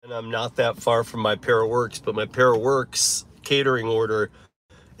I'm not that far from my Para Works, but my Para Works catering order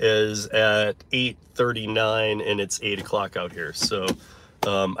is at 8:39 and it's 8 o'clock out here. So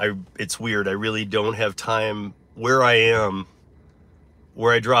it's weird. I really don't have time where I am,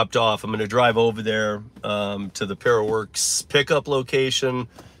 where I dropped off. I'm going to drive over there to the Para Works pickup location,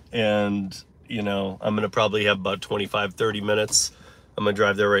 and I'm going to probably have about 25-30 minutes. I'm going to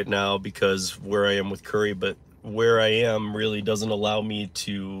drive there right now because where I am with Curry, but where I am really doesn't allow me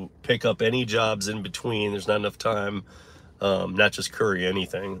to pick up any jobs in between. There's not enough time. Not just Curry,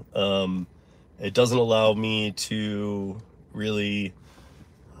 anything. It doesn't allow me to really,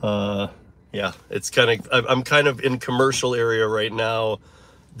 it's I'm kind of in commercial area right now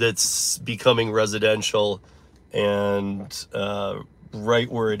that's becoming residential, and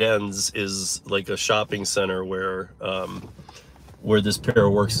right where it ends is like a shopping center where this Para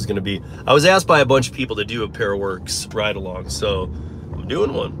Works is going to be. I was asked by a bunch of people to do a Para Works ride along, so I'm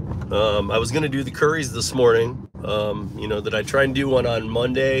doing one. I was going to do the Currys this morning, that I try and do one on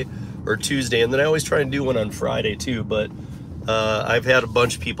Monday or Tuesday, and then I always try and do one on Friday too, but I've had a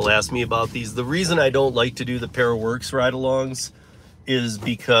bunch of people ask me about these. The reason I don't like to do the Para Works ride-alongs is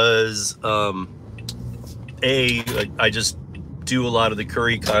because I just do a lot of the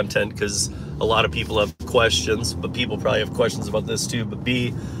Curry content because a lot of people have questions, but people probably have questions about this too. But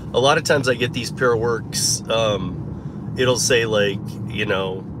B, a lot of times I get these Para Works, it'll say like,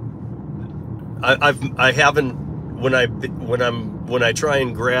 I haven't, when I try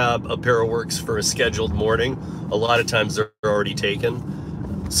and grab a Para Works for a scheduled morning, a lot of times they're already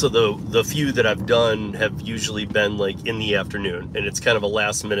taken. So the few that I've done have usually been like in the afternoon, and it's kind of a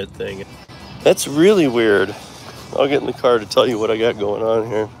last minute thing. That's really weird. I'll get in the car to tell you what I got going on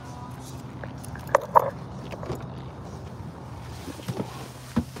here.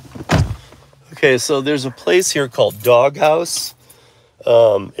 Okay, so there's a place here called Doghouse.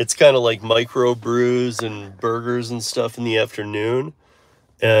 It's kind of like micro brews and burgers and stuff in the afternoon.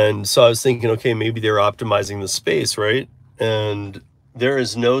 And so I was thinking, okay, maybe they're optimizing the space, right? And there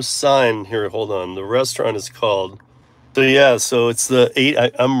is no sign here. Hold on. The restaurant is called. So yeah, so it's the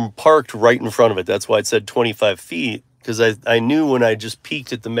 8. I'm parked right in front of it. That's why it said 25 feet, because I knew when I just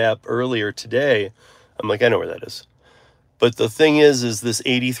peeked at the map earlier today, I'm like, I know where that is. But the thing is this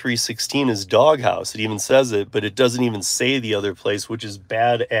 8316 is Doghouse. It even says it, but it doesn't even say the other place, which is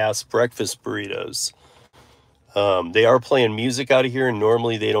Badass Breakfast Burritos. They are playing music out of here, and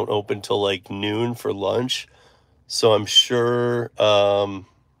normally they don't open till like noon for lunch. So I'm sure that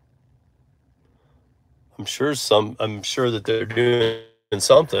they're doing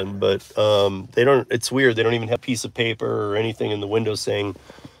something, but they don't. It's weird. They don't even have a piece of paper or anything in the window saying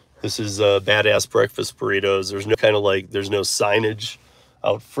this is Badass Breakfast Burritos. There's no signage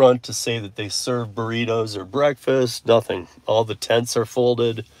out front to say that they serve burritos or breakfast. Nothing. All the tents are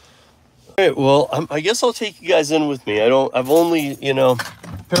folded. All right, well, I guess I'll take you guys in with me. I've only,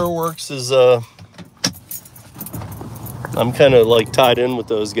 Para Works is, I'm kind of like tied in with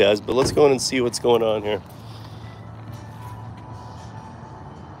those guys, but let's go in and see what's going on here.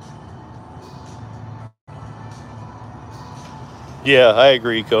 Yeah, I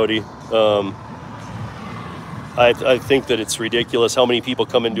agree, Cody. I think that it's ridiculous how many people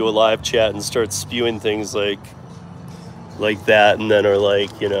come into a live chat and start spewing things like that, and then are like,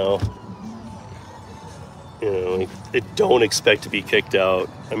 they don't expect to be kicked out.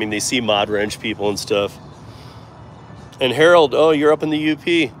 I mean, they see Mod Wrench people and stuff. And Harold, oh, you're up in the UP.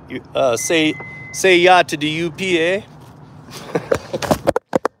 Say yeah to the UP, eh?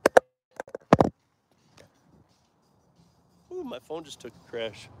 Ooh, my phone just took a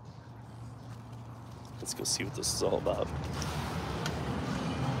crash. Let's go see what this is all about.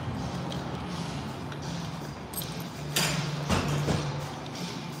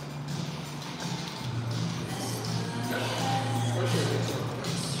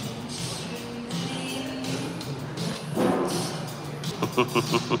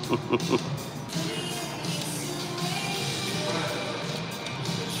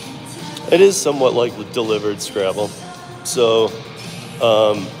 It is somewhat like delivered Scrabble. So,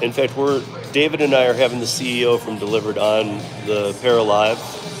 in fact, David and I are having the CEO from Delivered on the Para Live.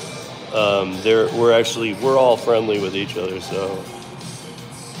 We're all friendly with each other. So,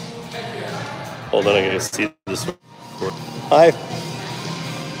 hold on, I gotta see this. Hi.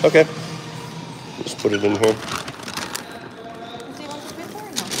 Okay. Just put it in here. Do you want to pay for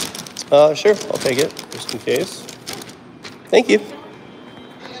or no? Sure, I'll take it, just in case. Thank you.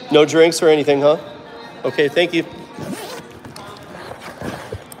 No drinks or anything, huh? Okay, thank you.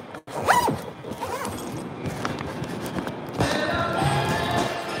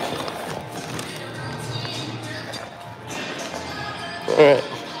 All right.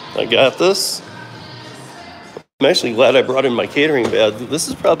 I got this. I'm actually glad I brought in my catering bag. This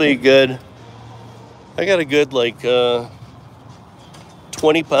is probably a good, I got a good like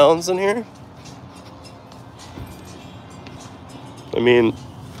 20 pounds in here. I mean,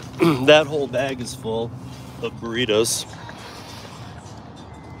 that whole bag is full of burritos.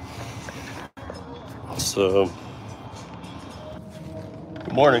 So,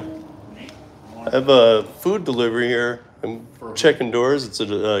 good morning. I have a food delivery here. I'm checking doors. It's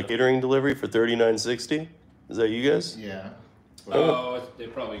a catering delivery for $39.60. Is that you guys? Yeah. Oh,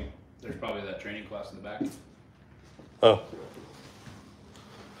 there's probably that training class in the back. Oh,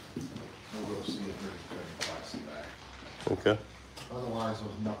 We'll go see if there's a training class in the back. okay. Otherwise,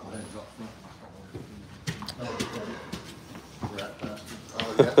 those knuckleheads up front. Rat bastard.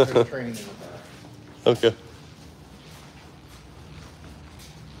 Oh, yeah, there's training in the back. Okay.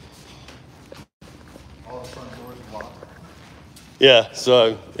 All the front doors blocked. Yeah,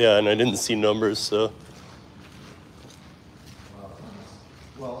 so, yeah, and I didn't see numbers, so.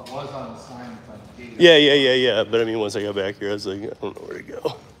 Well, it was on the sign by the gate. Yeah. But I mean, once I got back here, I was like, I don't know where to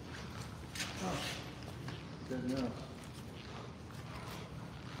go. Good enough.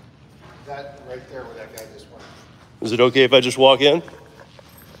 That right there where that guy just went. Is it okay if I just walk in?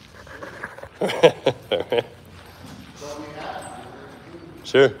 All right.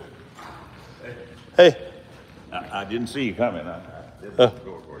 Sure. Hey. I didn't see you coming. I didn't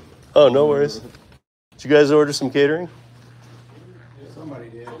go for you. Oh, no worries. Did you guys order some catering? Somebody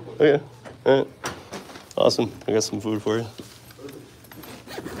did. Okay. All right. Awesome. I got some food for you.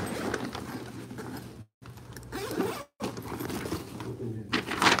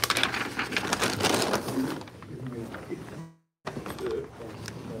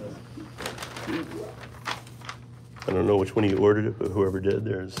 I don't know which one of you ordered it, but whoever did,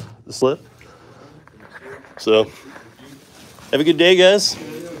 there's the slip. So, have a good day, guys. I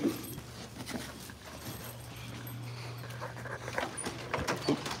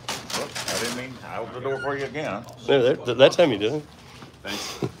didn't mean I opened the door for you again. Yeah, that time you did.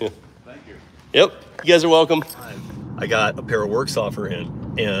 Thanks. Thank you. Yep, you guys are welcome. I got a pair of works offer in,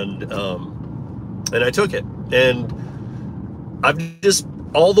 and I took it. And I've just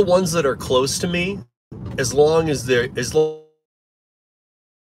all the ones that are close to me, as long as they're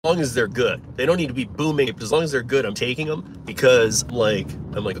good. They don't need to be booming. As long as they're good, I'm taking them because I'm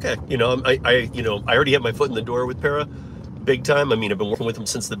like, okay, I already have my foot in the door with Para, big time. I mean, I've been working with them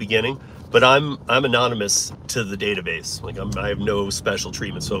since the beginning, but I'm anonymous to the database. Like I have no special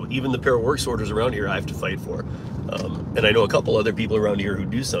treatment. So even the Para works orders around here, I have to fight for. And I know a couple other people around here who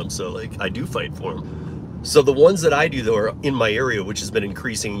do some, so like I do fight for them. So the ones that I do though are in my area, which has been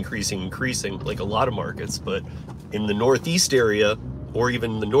increasing, like a lot of markets, but in the Northeast area or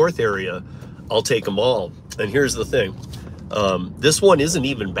even the North area, I'll take them all. And here's the thing. This one isn't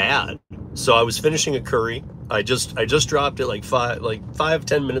even bad. So I was finishing a curry. I just dropped it like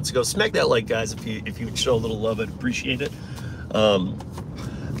 5-10 minutes ago. Smack that like, guys, if you would show a little love, I'd appreciate it.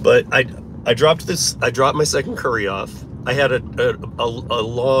 But I dropped my second curry off. I had a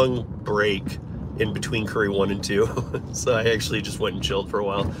long break in between curry 1 and 2. So I actually just went and chilled for a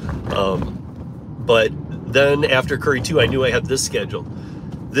while. But then after curry 2, I knew I had this scheduled.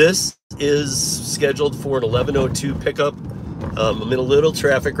 This is scheduled for an 11:02 pickup. I'm in a little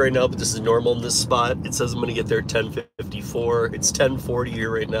traffic right now, but this is normal in this spot. It says I'm going to get there at 10:54. It's 10:40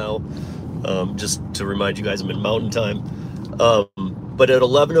 here right now. Just to remind you guys, I'm in mountain time. But at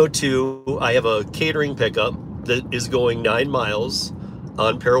 11:02, I have a catering pickup that is going 9 miles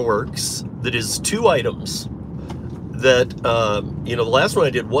on Paraworks. That is 2 items. That the last one I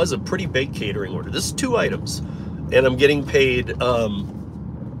did was a pretty big catering order. This is 2 items, and I'm getting paid.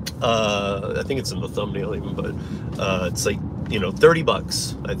 I think it's in the thumbnail even, but it's like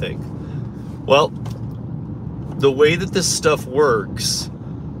 $30, I think. Well, the way that this stuff works,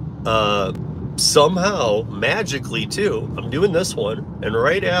 somehow magically too, I'm doing this one, and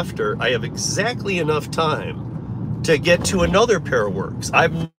right after I have exactly enough time to get to another Paraworks.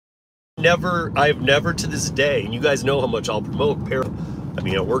 I've never to this day, and you guys know how much I'll promote Para. I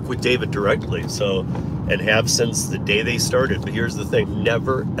mean, I work with David directly, and have since the day they started. But here's the thing,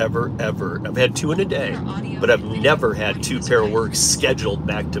 never, ever, ever. I've had 2 in a day, but I've never had 2 Paraworks scheduled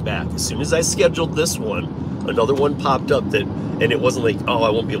back to back. As soon as I scheduled this one, another one popped up and it wasn't like, oh, I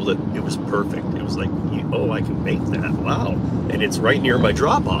won't be able to, it was perfect. It was like, oh, I can make that, wow. And it's right near my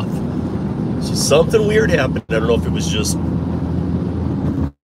drop off. So something weird happened. I don't know if it was just,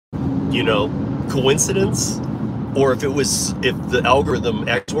 coincidence, or if the algorithm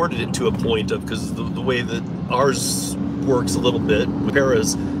exported it to a point of, because the way that ours works a little bit with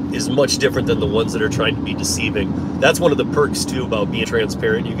Para's, is much different than the ones that are trying to be deceiving. That's one of the perks too about being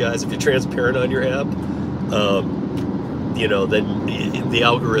transparent, you guys. If you're transparent on your app, you know, then the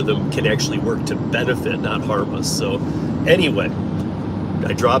algorithm can actually work to benefit, not harm us. So anyway,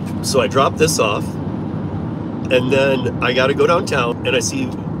 I dropped this off, and then I got to go downtown, and I see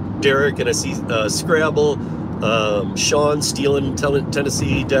Derek, and I see Scrabble, Sean, Steelen,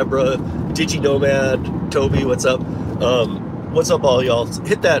 Tennessee, Deborah, DigiNomad, Toby, what's up? What's up, all y'all?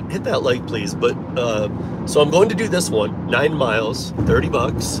 Hit that like, please. But so I'm going to do this one, 9 miles,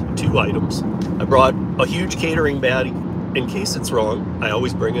 $30, 2 items. I brought a huge catering bag in case it's wrong. I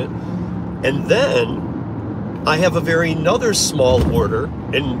always bring it. And then I have another small order,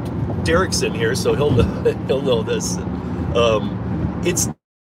 and Derek's in here, so he'll know this. It's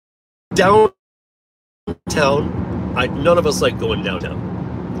downtown. None of us like going downtown.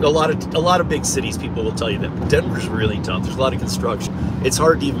 A lot of big cities, people will tell you that. Denver's really tough. There's a lot of construction. It's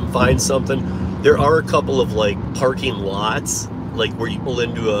hard to even find something. There are a couple of like parking lots, like where you pull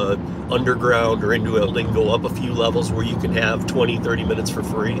into a underground or into a building, go up a few levels, where you can have 20-30 minutes for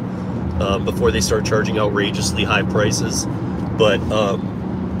free before they start charging outrageously high prices. But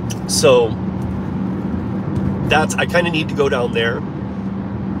so I kind of need to go down there,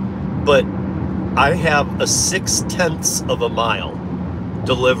 but I have a 0.6 of a mile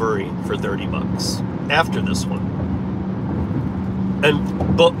delivery for $30 after this one, and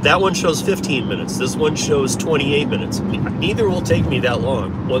that one shows 15 minutes. This one shows 28 minutes. Neither will take me that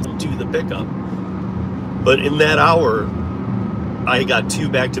long once I do the pickup, but in that hour I got 2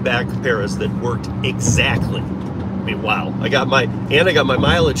 back-to-back pairs that worked exactly. I mean, wow. I got my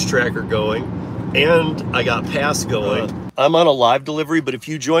mileage tracker going, and I got pass going. I'm on a live delivery, but if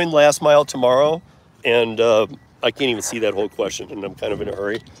you join Last Mile tomorrow, and I can't even see that whole question, and I'm kind of in a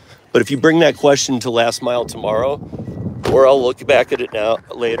hurry. But if you bring that question to Last Mile tomorrow, or I'll look back at it now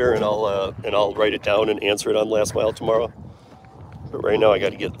later, and I'll write it down and answer it on Last Mile tomorrow. But right now I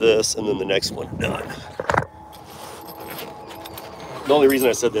got to get this and then the next one done. The only reason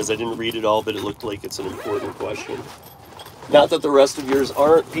I said this, I didn't read it all, but it looked like it's an important question. Not that the rest of yours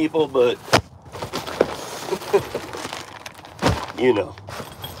aren't, people, but you know.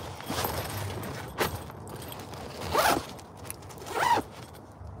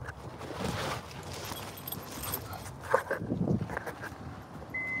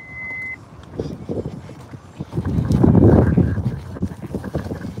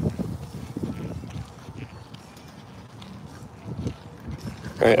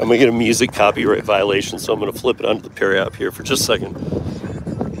 All right, I'm gonna get a music copyright violation, so I'm gonna flip it onto the Pair app here for just a second.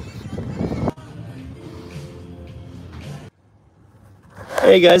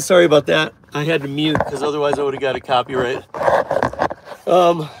 Hey guys, sorry about that. I had to mute because otherwise I would have got a copyright.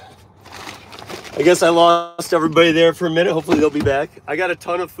 I guess I lost everybody there for a minute. Hopefully they'll be back. I got a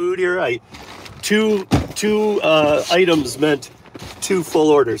ton of food here. Two items meant 2 full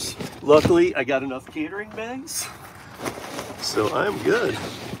orders. Luckily, I got enough catering bags, so I'm good.